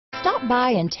Stop by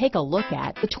and take a look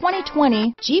at the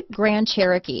 2020 Jeep Grand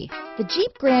Cherokee. The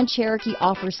Jeep Grand Cherokee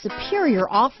offers superior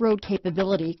off-road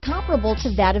capability comparable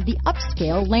to that of the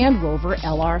upscale Land Rover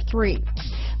LR3.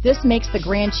 This makes the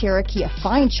Grand Cherokee a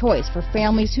fine choice for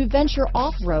families who venture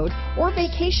off-road or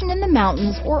vacation in the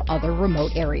mountains or other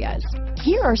remote areas.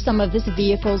 Here are some of this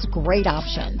vehicle's great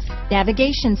options: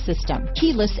 navigation system,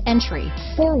 keyless entry,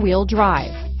 four-wheel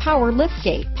drive, power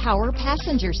liftgate, power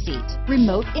passenger seat,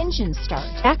 remote engine start,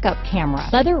 backup camera,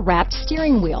 leather-wrapped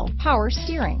steering wheel, power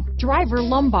steering, driver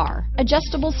lumbar,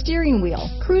 adjustable steering wheel,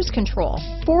 cruise control,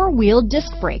 four-wheel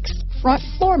disc brakes, front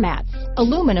floor mats,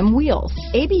 aluminum wheels,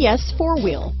 ABS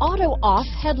four-wheel, auto-off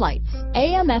headlights,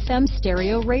 AM/FM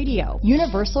stereo radio,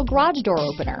 universal garage door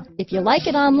opener. If you like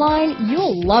it online,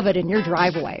 you'll love it in your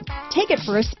driveway. Take it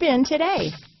for a spin today.